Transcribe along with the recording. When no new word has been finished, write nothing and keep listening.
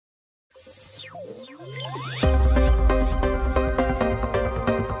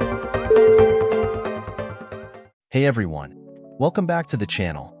Hey everyone, welcome back to the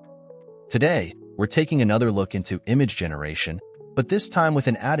channel. Today, we're taking another look into image generation, but this time with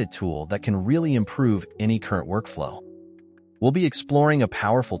an added tool that can really improve any current workflow. We'll be exploring a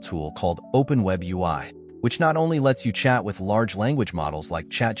powerful tool called openwebui, which not only lets you chat with large language models like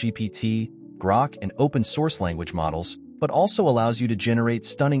ChatGPT, Grok, and open source language models, but also allows you to generate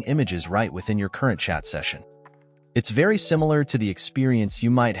stunning images right within your current chat session. It's very similar to the experience you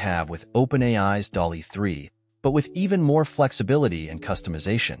might have with OpenAI's DALL-E 3, but with even more flexibility and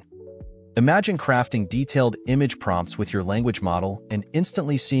customization. Imagine crafting detailed image prompts with your language model and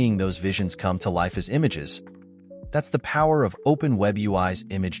instantly seeing those visions come to life as images. That's the power of openwebui's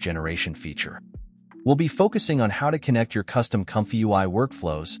image generation feature. We'll be focusing on how to connect your custom ComfyUI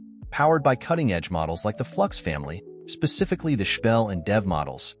workflows, powered by cutting-edge models like the Flux family, specifically the SPEL and Dev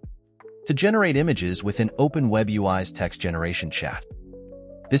models, to generate images within openwebui's text generation chat.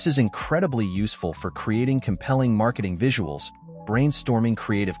 This is incredibly useful for creating compelling marketing visuals, brainstorming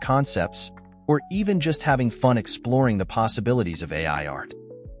creative concepts, or even just having fun exploring the possibilities of AI art.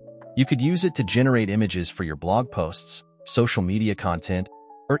 You could use it to generate images for your blog posts, social media content,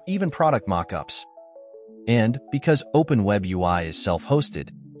 or even product mockups. And because openwebui is self-hosted,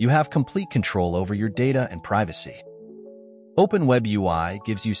 you have complete control over your data and privacy. openwebui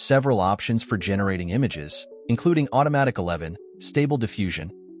gives you several options for generating images, including Automatic 11, Stable Diffusion,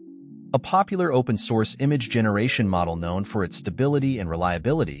 a popular open-source image generation model known for its stability and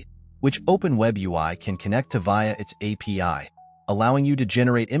reliability, which openwebui can connect to via its API, allowing you to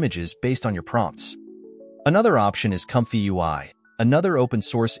generate images based on your prompts. Another option is ComfyUI, another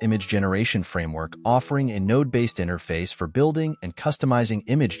open-source image generation framework offering a node-based interface for building and customizing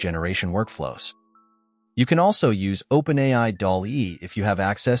image generation workflows. You can also use OpenAI DALL-E if you have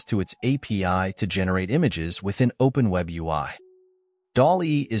access to its API to generate images within openwebui.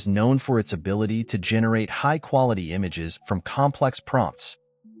 DALL-E is known for its ability to generate high-quality images from complex prompts.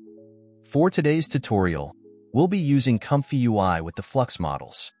 For today's tutorial, we'll be using ComfyUI with the Flux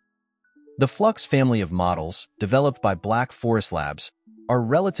models. The Flux family of models, developed by Black Forest Labs, are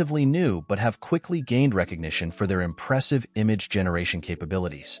relatively new but have quickly gained recognition for their impressive image generation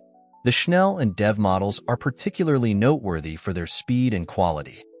capabilities. The SPEL and Dev models are particularly noteworthy for their speed and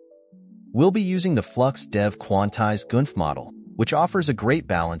quality. We'll be using the Flux Dev Quantized GGUF model, which offers a great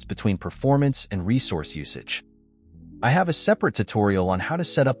balance between performance and resource usage. I have a separate tutorial on how to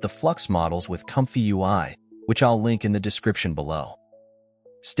set up the Flux models with ComfyUI, which I'll link in the description below.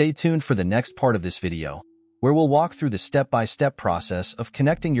 Stay tuned for the next part of this video, where we'll walk through the step-by-step process of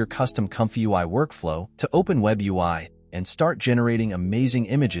connecting your custom ComfyUI workflow to openwebui and start generating amazing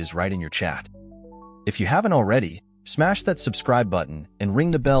images right in your chat. If you haven't already, smash that subscribe button and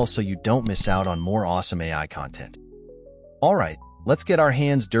ring the bell so you don't miss out on more awesome AI content. Alright, let's get our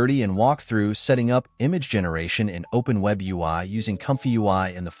hands dirty and walk through setting up image generation in openwebui using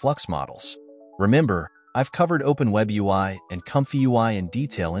ComfyUI and the Flux models. Remember, I've covered openwebui and ComfyUI in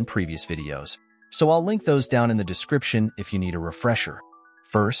detail in previous videos, so I'll link those down in the description if you need a refresher.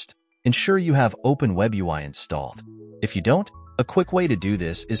 First, ensure you have openwebui installed. If you don't, a quick way to do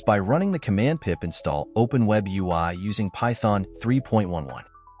this is by running the command pip install openwebui using Python 3.11.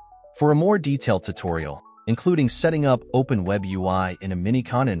 For a more detailed tutorial, including setting up openwebui in a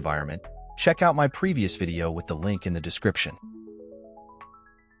Minikon environment, check out my previous video with the link in the description.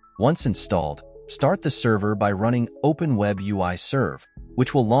 Once installed, start the server by running openwebui serve,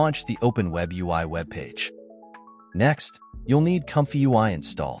 which will launch the openwebui webpage. Next, you'll need ComfyUI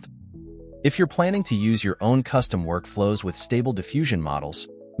installed. If you're planning to use your own custom workflows with Stable Diffusion models,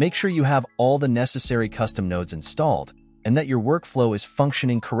 make sure you have all the necessary custom nodes installed and that your workflow is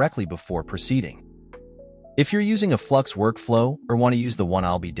functioning correctly before proceeding. If you're using a Flux workflow or want to use the one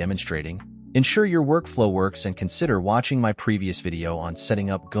I'll be demonstrating, ensure your workflow works and consider watching my previous video on setting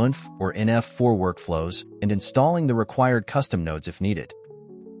up GGUF or NF4 workflows and installing the required custom nodes if needed.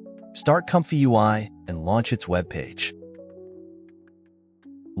 Start ComfyUI and launch its webpage.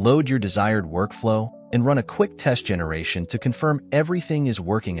 Load your desired workflow and run a quick test generation to confirm everything is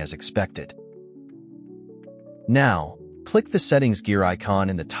working as expected. Now, click the Settings gear icon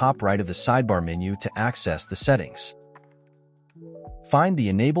in the top right of the sidebar menu to access the settings. Find the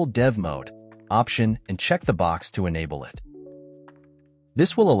Enable Dev Mode option and check the box to enable it.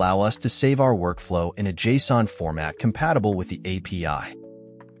 This will allow us to save our workflow in a JSON format compatible with the API.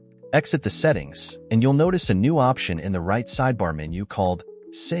 Exit the settings, and you'll notice a new option in the right sidebar menu called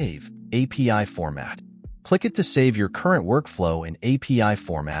Save API Format. Click it to save your current workflow in API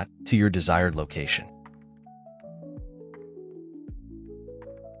format to your desired location.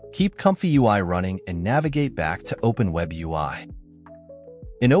 Keep ComfyUI running and navigate back to openwebui.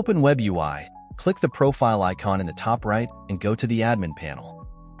 In openwebui, click the profile icon in the top right and go to the Admin panel.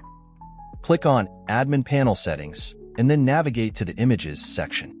 Click on Admin Panel Settings and then navigate to the Images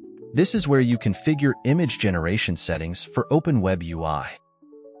section. This is where you configure image generation settings for openwebui.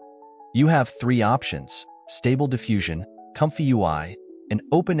 You have 3 options: Stable Diffusion, ComfyUI, and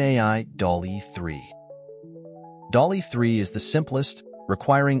OpenAI DALL-E 3. DALL-E 3 is the simplest,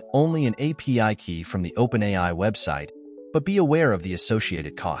 requiring only an API key from the OpenAI website, but be aware of the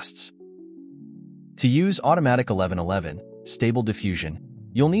associated costs. To use Automatic 1111 Stable Diffusion,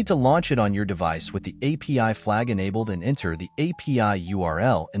 you'll need to launch it on your device with the API flag enabled and enter the API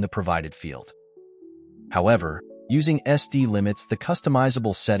URL in the provided field. However, using SD limits the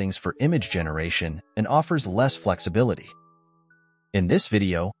customizable settings for image generation and offers less flexibility. In this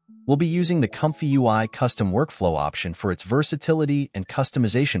video, we'll be using the ComfyUI custom workflow option for its versatility and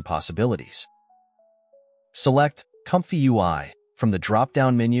customization possibilities. Select ComfyUI from the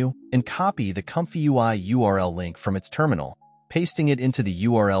drop-down menu and copy the ComfyUI URL link from its terminal, pasting it into the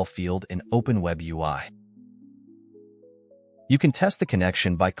URL field in openwebui. You can test the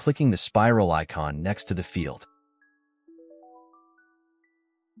connection by clicking the spiral icon next to the field.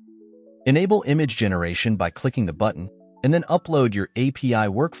 Enable image generation by clicking the button, and then upload your API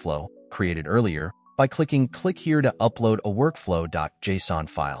workflow created earlier by clicking Click here to upload a workflow.json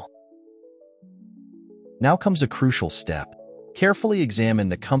file. Now comes a crucial step. Carefully examine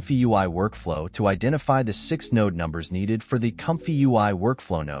the ComfyUI workflow to identify the 6 node numbers needed for the ComfyUI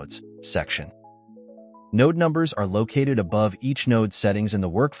Workflow Nodes section. Node numbers are located above each node settings in the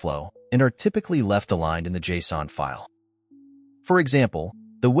workflow and are typically left aligned in the JSON file. For example,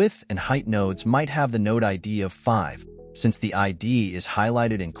 the width and height nodes might have the node ID of 5, since the ID is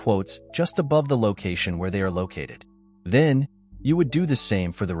highlighted in quotes just above the location where they are located. Then, you would do the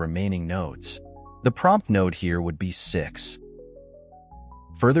same for the remaining nodes. The prompt node here would be 6.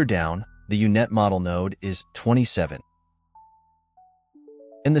 Further down, the UNet model node is 27.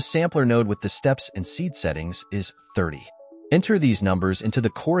 And the sampler node with the steps and seed settings is 30. Enter these numbers into the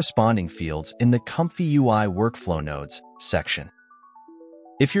corresponding fields in the ComfyUI Workflow Nodes section.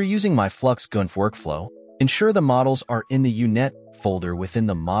 If you're using my Flux GGUF workflow, ensure the models are in the UNet folder within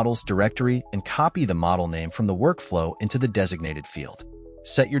the models directory and copy the model name from the workflow into the designated field.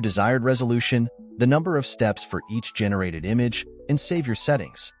 Set your desired resolution, the number of steps for each generated image, and save your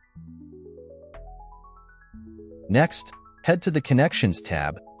settings. Next, head to the Connections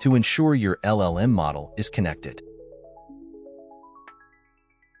tab to ensure your LLM model is connected.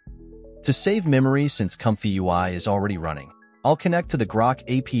 To save memory since ComfyUI is already running, I'll connect to the Grok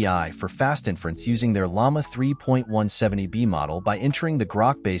API for fast inference using their Llama 3.170b model by entering the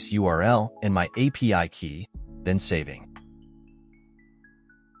Grok base URL and my API key, then saving.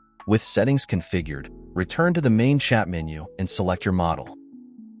 With settings configured, return to the main chat menu and select your model.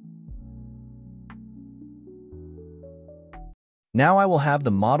 Now I will have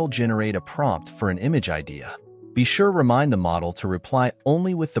the model generate a prompt for an image idea. Be sure to remind the model to reply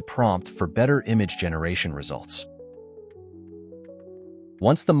only with the prompt for better image generation results.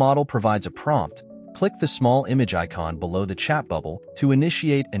 Once the model provides a prompt, click the small image icon below the chat bubble to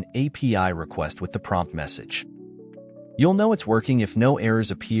initiate an API request with the prompt message. You'll know it's working if no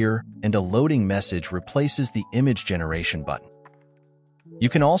errors appear and a loading message replaces the image generation button. You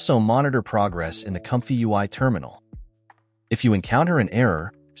can also monitor progress in the ComfyUI terminal. If you encounter an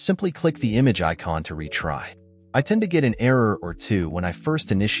error, simply click the image icon to retry. I tend to get an error or two when I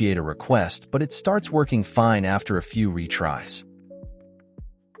first initiate a request, but it starts working fine after a few retries.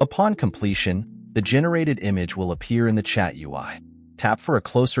 Upon completion, the generated image will appear in the chat UI. Tap for a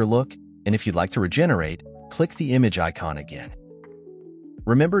closer look, and if you'd like to regenerate, click the image icon again.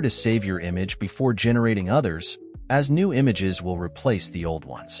 Remember to save your image before generating others, as new images will replace the old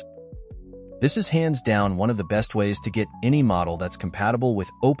ones. This is hands down one of the best ways to get any model that's compatible with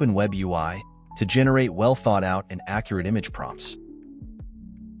openwebui to generate well thought out and accurate image prompts.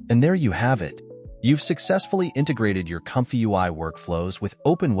 And there you have it. You've successfully integrated your ComfyUI workflows with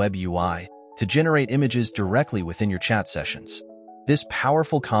openwebui to generate images directly within your chat sessions. This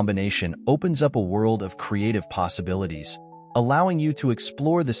powerful combination opens up a world of creative possibilities, allowing you to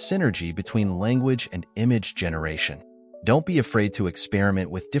explore the synergy between language and image generation. Don't be afraid to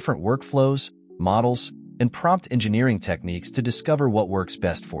experiment with different workflows, models, and prompt engineering techniques to discover what works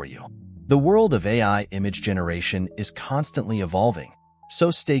best for you. The world of AI image generation is constantly evolving,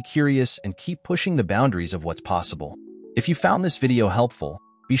 so stay curious and keep pushing the boundaries of what's possible. If you found this video helpful,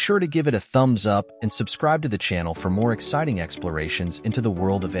 be sure to give it a thumbs up and subscribe to the channel for more exciting explorations into the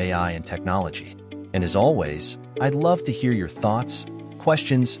world of AI and technology. And as always, I'd love to hear your thoughts,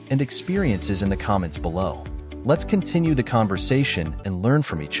 questions, and experiences in the comments below. Let's continue the conversation and learn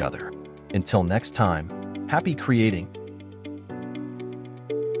from each other. Until next time, happy creating!